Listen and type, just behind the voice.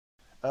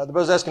The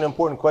brother's asking an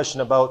important question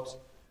about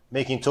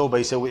making Taubah.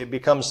 He said it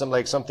becomes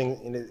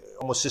something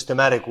almost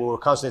systematic where we're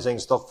constantly saying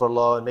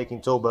astaghfirullah and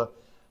making Taubah.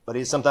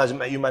 But sometimes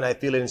you might not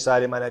feel it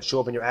inside, it might not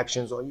show up in your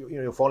actions, or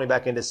you're falling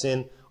back into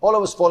sin. All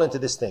of us fall into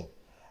this thing.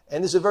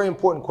 And this is a very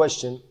important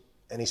question.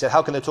 And he said,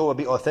 how can the Taubah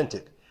be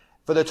authentic?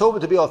 For the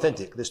Taubah to be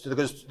authentic,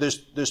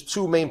 there's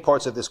two main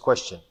parts of this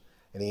question.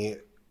 And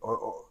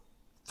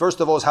first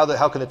of all is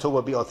how can the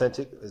Taubah be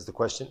authentic is the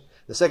question.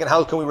 The second,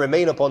 how can we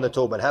remain upon the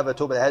Taubah and have a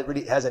Taubah that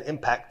really has an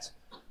impact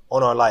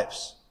on our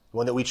lives,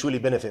 one that we truly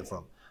benefit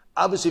from.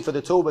 Obviously, for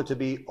the Taubah to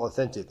be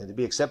authentic and to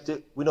be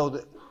accepted, we know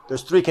that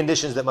there's three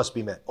conditions that must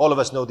be met. All of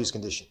us know these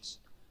conditions.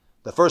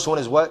 The first one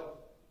is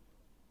what?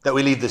 That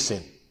we leave the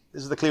sin.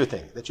 This is the clear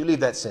thing, that you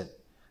leave that sin.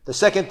 The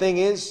second thing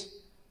is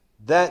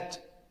that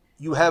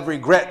you have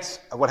regrets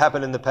of what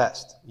happened in the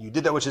past. You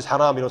did that which is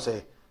haram. You don't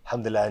say,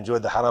 alhamdulillah, I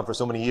enjoyed the haram for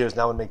so many years,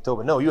 now I make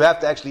Taubah. No, you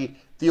have to actually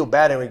feel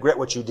bad and regret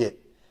what you did.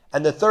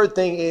 And the third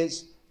thing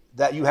is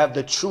that you have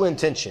the true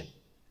intention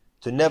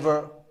to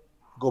never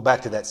go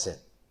back to that sin.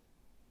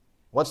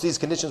 Once these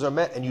conditions are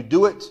met and you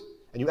do it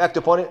and you act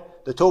upon it,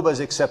 the Taubah is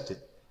accepted.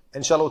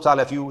 Inshallah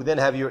ta'ala, if you then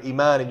have your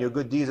iman and your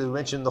good deeds, as we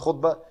mentioned in the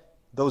khutbah,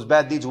 those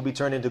bad deeds will be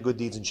turned into good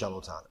deeds,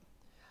 inshallah ta'ala.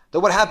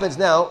 Then what happens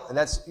now,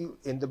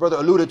 and the brother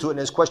alluded to it in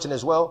his question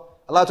as well,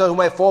 Allah ta'ala, who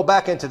might fall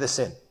back into the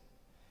sin.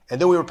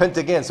 And then we repent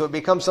again. So it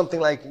becomes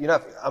something like,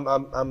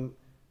 I'm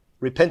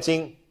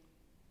repenting,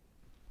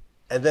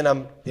 and then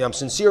I'm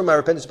sincere in my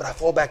repentance, but I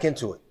fall back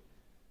into it.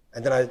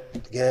 And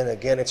then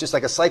again, it's just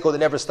like a cycle that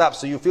never stops.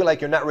 So you feel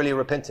like you're not really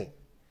repenting.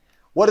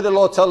 What did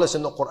Allah tell us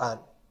in the Quran?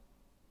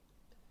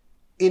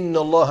 Inna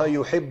Allah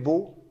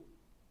yuhibbu,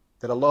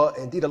 that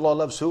indeed Allah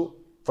loves who?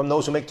 From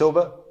those who make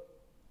Tawbah?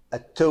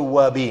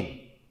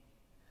 At-Tawwabin.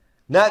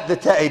 Not the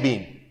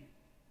Ta'ibin.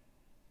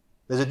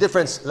 There's a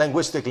difference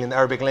linguistically in the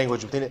Arabic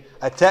language between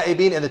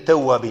At-Ta'ibin and the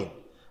Tawwabin.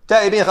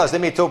 Ta'ibin, khas, they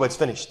made Tawbah, it's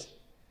finished.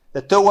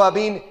 The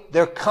Tawwabin,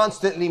 they're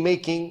constantly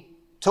making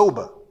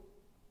Tawbah.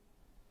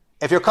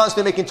 If you're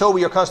constantly making Tawbah,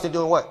 you're constantly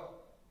doing what?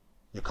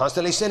 You're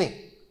constantly sinning.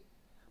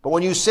 But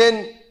when you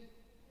sin,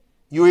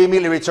 you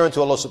immediately return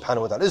to Allah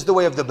subhanahu wa ta'ala. This is the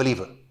way of the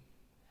believer.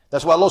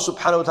 That's why Allah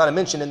subhanahu wa ta'ala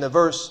mentioned in the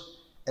verse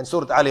in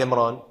Surah Ali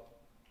Imran,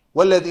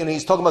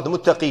 he's talking about the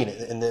muttaqeen.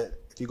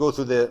 If you go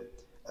through the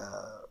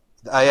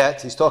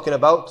ayat, he's talking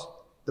about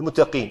the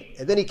muttaqeen.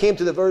 And then he came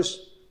to the verse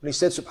when he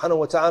said subhanahu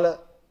wa ta'ala,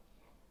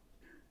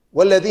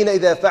 وَالَّذِينَ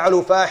إِذَا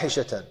فَعَلُوا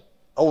فَاحِشَةً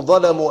أَوْ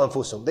ظَلَمُوا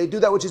أَنفُسَهُم. They do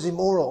that which is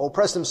immoral,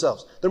 oppress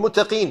themselves. They're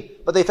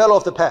muttaqeen, but they fell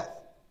off the path.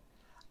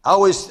 I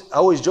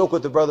always joke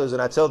with the brothers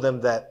and I tell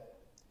them that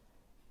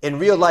in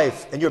real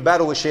life, in your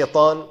battle with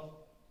shaitan,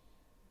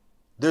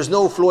 there's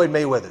no Floyd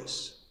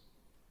Mayweathers.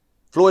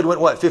 Floyd went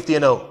what?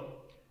 50-0.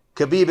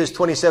 Khabib is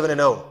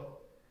 27-0.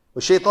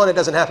 With shaitan, it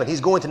doesn't happen.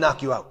 He's going to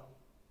knock you out.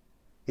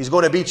 He's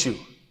going to beat you.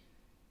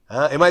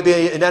 It might be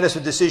an unanimous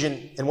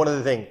decision in one of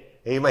the things.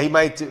 He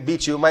might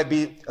beat you. It might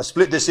be a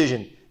split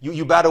decision.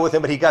 You battle with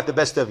him, but he got the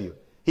best of you.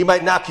 He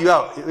might knock you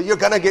out. You're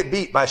going to get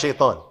beat by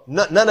shaitan.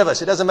 None of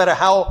us. It doesn't matter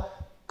how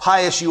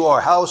pious you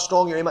are, how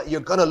strong you're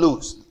going to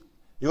lose.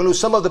 You're going to lose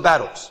some of the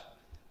battles.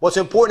 What's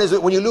important is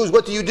that when you lose,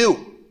 what do?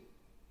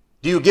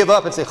 Do you give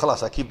up and say,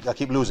 khalas, I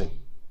keep losing?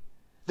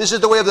 This is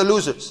the way of the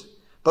losers.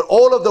 But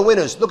all of the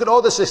winners, look at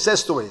all the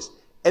success stories,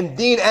 in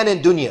deen and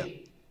in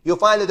dunya. You'll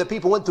find that the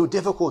people went through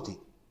difficulty.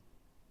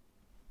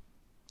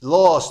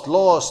 Lost.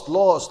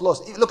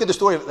 Look at the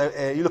story,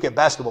 you look at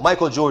basketball,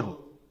 Michael Jordan.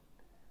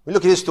 We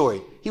look at his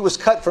story. He was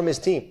cut from his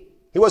team.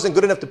 He wasn't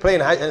good enough to play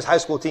in his high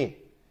school team.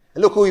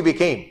 And look who he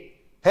became.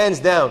 Hands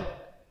down,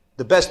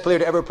 the best player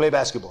to ever play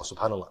basketball,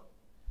 subhanAllah.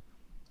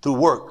 Through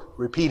work,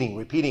 repeating,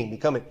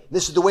 becoming.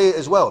 This is the way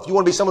as well. If you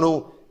want to be someone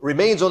who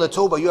remains on the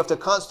Tawbah, you have to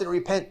constantly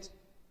repent.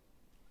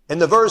 In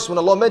the verse, when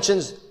Allah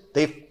mentions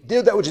they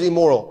did that which is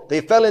immoral,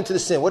 they fell into the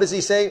sin, what does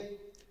He say?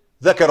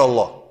 ذَكَرَ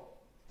Allah.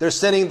 They're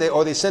sinning,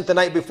 they sent the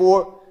night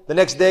before, the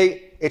next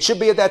day. It should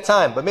be at that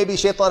time, but maybe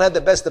shaitan had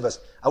the best of us.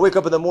 I wake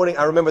up in the morning,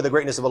 I remember the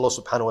greatness of Allah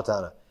subhanahu wa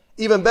ta'ala.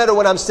 Even better,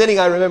 when I'm sinning,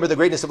 I remember the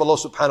greatness of Allah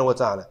subhanahu wa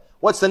ta'ala.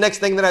 What's the next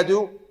thing that I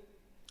do?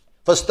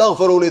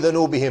 فَاسْتَغْفِرُوا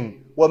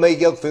لِذَنُوبِهِمْ وَمَنْ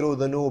يَغْفِرُوا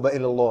ذَنُوبَ إِلَّا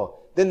اللَّهِ.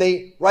 Then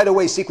they right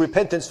away seek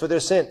repentance for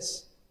their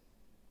sins.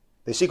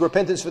 They seek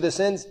repentance for their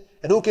sins,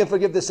 and who can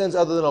forgive the sins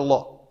other than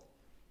Allah?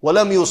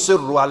 وَلَمْ يُصِرُّوا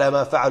عَلَى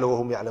مَا فَعَلُوا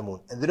وَهُمْ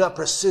يَعْلَمُونَ. And do not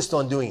persist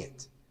on doing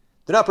it.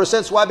 Do not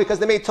persist. Why? Because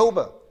they made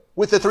Tawbah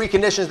with the three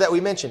conditions that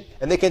we mentioned,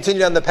 and they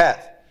continued on the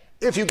path.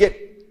 If you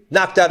get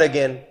knocked out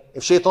again,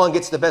 if shaitan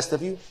gets the best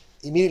of you,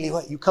 immediately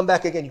what? You come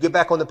back again, you get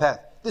back on the path.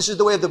 This is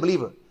the way of the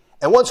believer.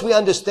 And once we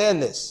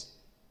understand this,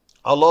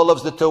 Allah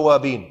loves the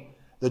Tawwabin.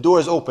 The door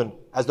is open.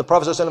 As the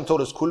Prophet ﷺ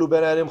told us, كُلُّ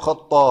بَنَادِمْ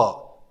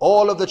خَطَّى.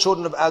 All of the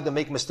children of Adam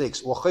make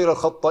mistakes. وَخَيْرَ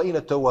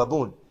الْخَطَّئِينَ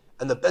التَّوَّابُونَ.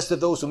 And the best of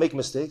those who make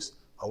mistakes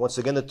are once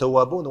again the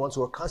Tawwabun, the ones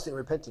who are constantly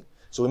repenting.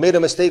 So we made a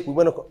mistake,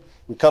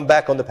 we come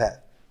back on the path.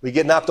 We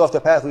get knocked off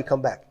the path, we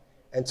come back.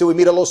 Until we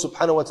meet Allah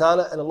subhanahu wa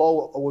ta'ala, and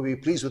Allah will be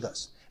pleased with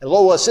us. And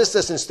Allah will assist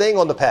us in staying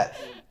on the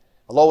path.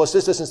 Allah will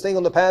assist us in staying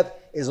on the path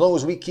as long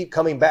as we keep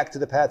coming back to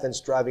the path and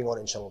striving on,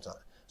 inshallah ta'ala.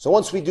 So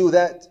once we do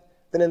that,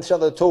 then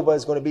inshallah Tawbah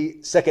is going to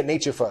be second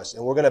nature for us.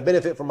 And we're going to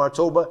benefit from our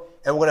Tawbah,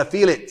 and we're going to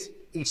feel it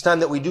each time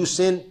that we do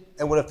sin,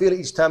 and we're going to feel it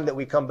each time that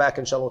we come back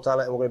inshallah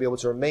ta'ala, and we're going to be able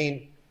to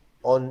remain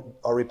on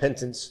our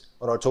repentance,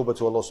 on our Tawbah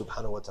to Allah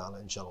subhanahu wa ta'ala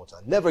inshallah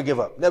ta'ala. Never give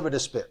up, never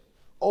despair.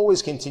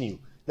 Always continue.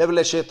 Never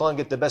let shaitan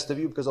get the best of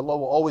you, because Allah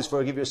will always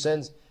forgive your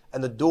sins,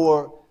 and the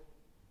door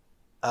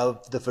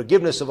of the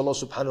forgiveness of Allah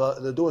subhanahu wa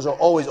ta'ala, the doors are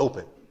always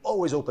open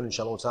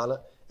inshallah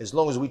ta'ala. As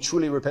long as we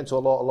truly repent to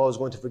Allah, Allah is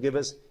going to forgive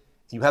us.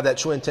 You have that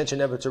true intention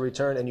never to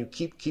return, and you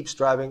keep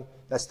striving.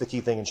 That's the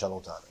key thing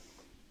inshallah ta'ala.